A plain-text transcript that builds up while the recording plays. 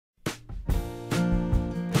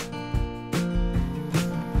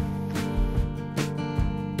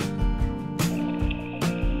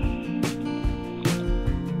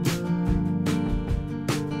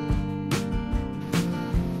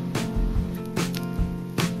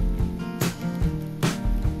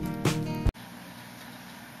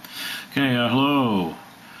Okay, hello.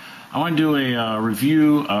 I want to do a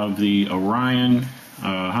review of the Orion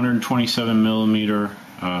 127 millimeter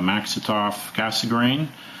Maksutov-Cassegrain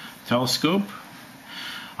telescope.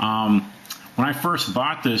 When I first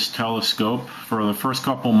bought this telescope for the first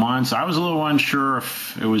couple months, I was a little unsure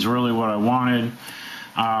if it was really what I wanted.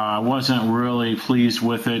 I wasn't really pleased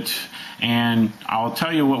with it, and I'll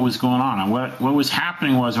tell you what was going on. What was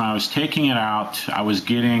happening was when I was taking it out, I was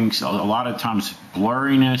getting a lot of times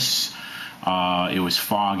blurriness. It was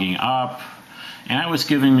fogging up, and that was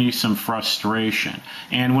giving me some frustration.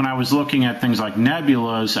 And when I was looking at things like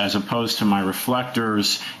nebulas as opposed to my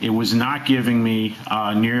reflectors, it was not giving me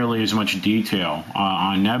nearly as much detail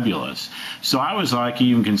on nebulas. So I was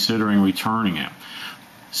even considering returning it.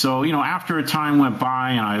 So, after a time went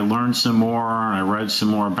by and I learned some more and I read some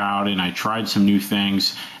more about it and I tried some new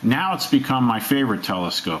things, now it's become my favorite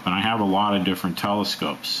telescope, and I have a lot of different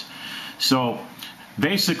telescopes. So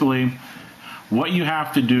basically, what you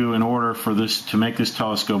have to do in order for this to make this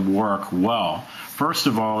telescope work well, first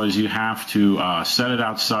of all, is you have to set it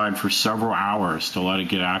outside for several hours to let it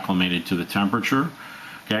get acclimated to the temperature,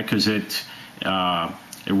 okay? Because it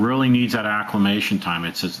really needs that acclimation time.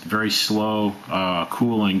 It's a very slow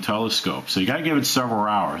cooling telescope, so you got to give it several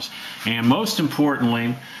hours. And most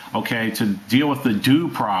importantly, okay, to deal with the dew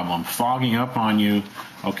problem, fogging up on you,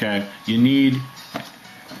 okay, you need.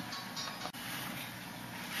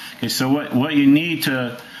 Okay, so what you need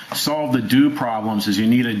to solve the dew problems is you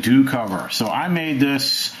need a dew cover. So I made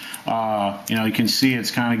this, you can see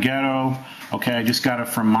it's kind of ghetto. Okay, I just got it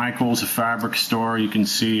from Michael's, a fabric store. You can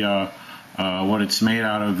see what it's made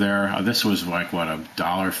out of there. This was like, what,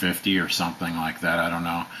 $1.50 or something like that. I don't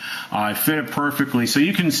know. I fit it perfectly. So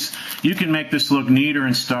you can make this look neater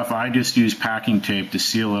and stuff. I just use packing tape to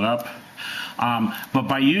seal it up. But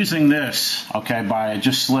by using this, okay, it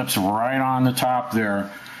just slips right on the top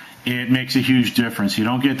there. It makes a huge difference. You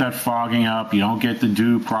don't get that fogging up. You don't get the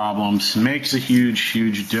dew problems. It makes a huge,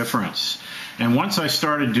 huge difference. And once I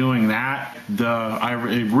started doing that, I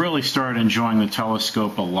really started enjoying the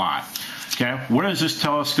telescope a lot. Okay, what is this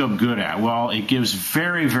telescope good at? Well, it gives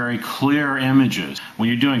very, very clear images. When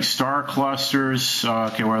you're doing star clusters,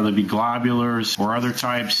 okay, whether they be globulars or other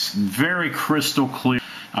types, very crystal clear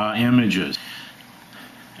images.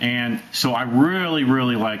 And so I really,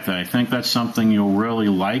 really like that. I think that's something you'll really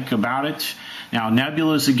like about it. Now,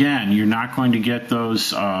 nebulas, again, you're not going to get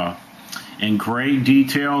those in great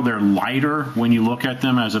detail. They're lighter when you look at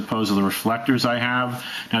them as opposed to the reflectors I have.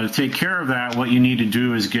 Now, to take care of that, what you need to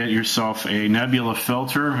do is get yourself a nebula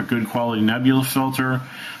filter, a good quality nebula filter.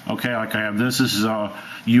 Okay, like I have this. This is a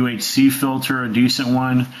UHC filter, a decent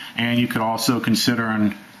one. And you could also consider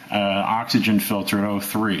an oxygen filter at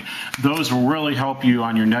 0.3. Those will really help you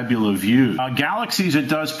on your nebula view. Galaxies, it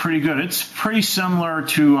does pretty good. It's pretty similar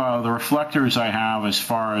to the reflectors I have as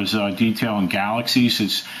far as detail in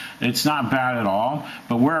galaxies. It's not bad at all,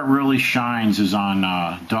 but where it really shines is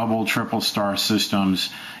on double, triple star systems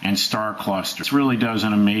and star clusters. It really does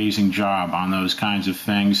an amazing job on those kinds of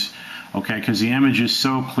things, okay, because the image is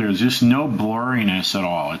so clear. There's just no blurriness at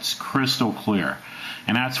all. It's crystal clear,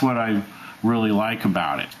 and that's what I really like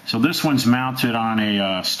about it. So this one's mounted on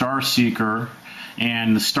a Star Seeker,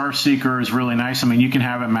 and the Star Seeker is really nice. I mean, you can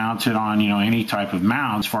have it mounted on any type of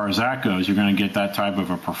mount. As far as that goes, you're going to get that type of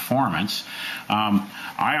a performance.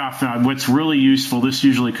 What's really useful, this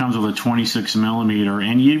usually comes with a 26 millimeter,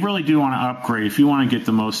 and you really do want to upgrade. If you want to get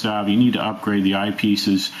the most out of it, you need to upgrade the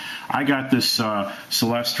eyepieces. I got this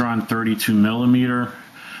Celestron 32 millimeter.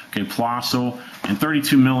 Okay, Plossel, and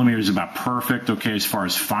 32 millimeters is about perfect, okay, as far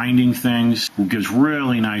as finding things. It gives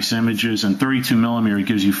really nice images, and 32 millimeter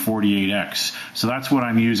gives you 48x. So that's what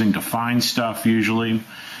I'm using to find stuff usually.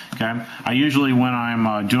 Okay, I usually, when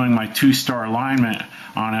I'm doing my 2-star alignment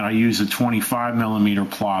on it, I use a 25 millimeter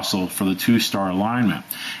Plossel for the 2-star alignment.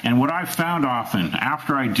 And what I've found often,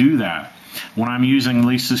 after I do that, when I'm using at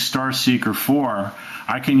least this Star Seeker 4,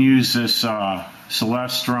 I can use this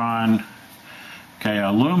Celestron, okay,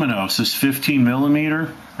 Luminos, this 15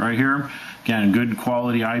 millimeter right here. Again, good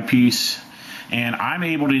quality eyepiece. And I'm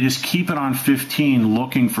able to just keep it on 15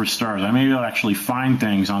 looking for stars. I may be able to actually find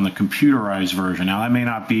things on the computerized version. Now, that may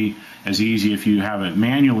not be as easy if you have it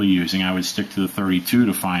manually using. I would stick to the 32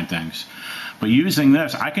 to find things. But using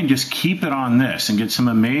this, I can just keep it on this and get some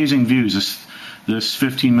amazing views. This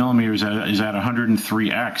 15 millimeters is at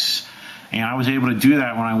 103x. And I was able to do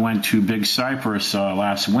that when I went to Big Cypress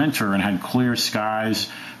last winter and had clear skies,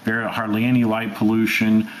 hardly any light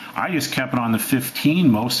pollution. I just kept it on the 15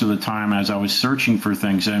 most of the time as I was searching for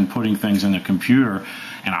things and putting things in the computer,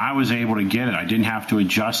 and I was able to get it. I didn't have to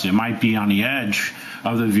adjust it. It might be on the edge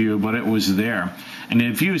of the view, but it was there. And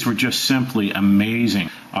the views were just simply amazing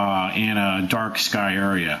in a dark sky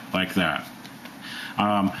area like that.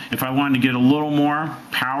 If I wanted to get a little more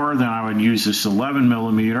power, then I would use this 11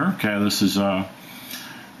 millimeter. Okay, this is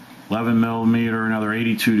 11 millimeter, another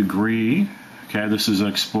 82 degree. Okay, this is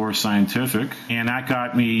Explore Scientific, and that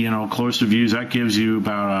got me, closer views. That gives you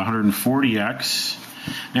about 140x.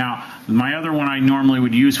 Now, my other one I normally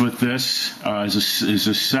would use with this is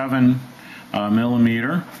a 7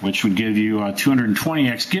 millimeter, which would give you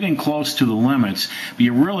 220x, getting close to the limits, but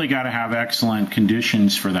you really got to have excellent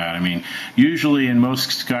conditions for that. I mean, usually in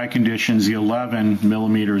most sky conditions, the 11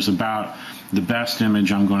 millimeter is about the best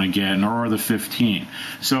image I'm going to get, or the 15.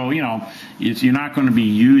 So, you're not going to be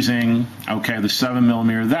using, the 7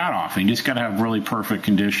 millimeter that often. You just got to have really perfect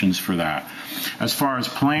conditions for that. As far as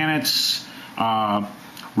planets,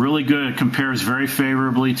 really good. It compares very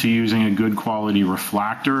favorably to using a good quality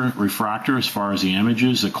refractor as far as the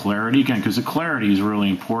images, the clarity, again, because the clarity is really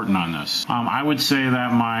important on this. I would say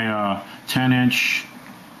that my 10-inch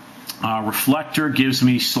reflector gives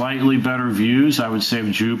me slightly better views. I would say of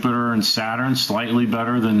Jupiter and Saturn, slightly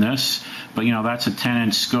better than this. But, that's a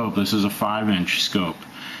 10-inch scope. This is a 5-inch scope.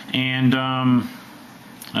 And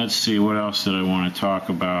let's see, what else did I want to talk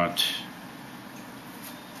about?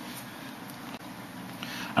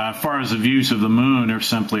 As far as the views of the moon, they're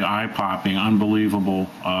simply eye-popping, unbelievable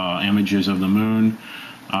images of the moon.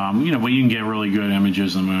 But you can get really good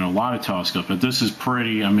images of the moon, a lot of telescopes, but this is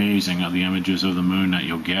pretty amazing of the images of the moon that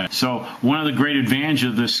you'll get. So one of the great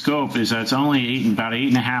advantages of this scope is that it's only about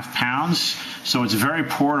 8.5 pounds, so it's very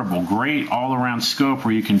portable, great all-around scope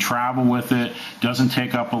where you can travel with it, doesn't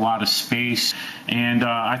take up a lot of space, and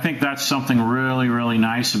I think that's something really, really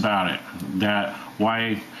nice about it,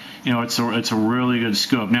 it's a really good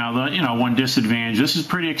scope. Now, one disadvantage, this is a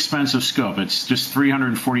pretty expensive scope. It's just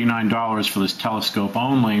 $349 for this telescope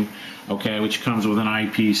only, which comes with an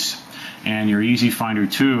eyepiece and your Easy Finder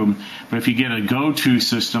tube. But if you get a go-to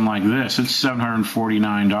system like this, it's $749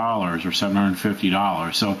 or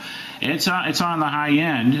 $750. So it's on the high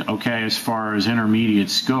end, as far as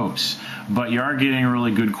intermediate scopes, but you are getting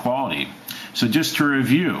really good quality. So just to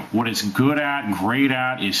review, what it's good at, great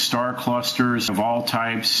at, is star clusters of all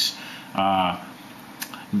types.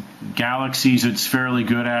 Galaxies it's fairly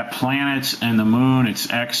good at. Planets and the moon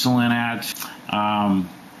it's excellent at.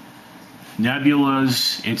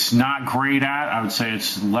 Nebulas it's not great at. I would say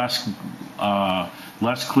it's less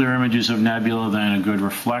clear images of nebula than a good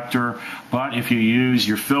reflector. But if you use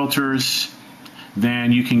your filters,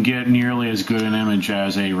 then you can get nearly as good an image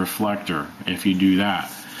as a reflector if you do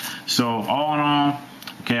that. So all in all,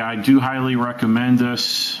 I do highly recommend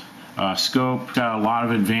this scope. Got a lot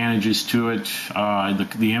of advantages to it.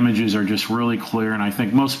 The images are just really clear, and I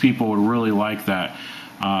think most people would really like that.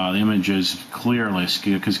 The image is clearless,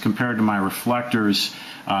 because compared to my reflectors,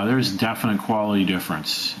 there's definite quality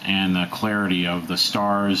difference and the clarity of the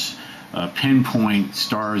stars, pinpoint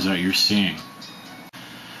stars that you're seeing.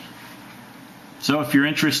 So if you're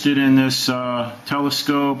interested in this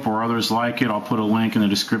telescope or others like it, I'll put a link in the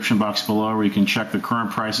description box below where you can check the current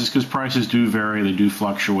prices, because prices do vary, they do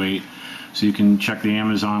fluctuate. So you can check the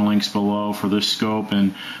Amazon links below for this scope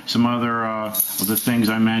and some other of the things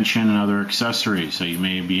I mentioned and other accessories that you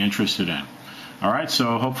may be interested in. All right,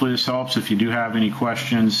 so hopefully this helps. If you do have any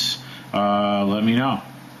questions, let me know.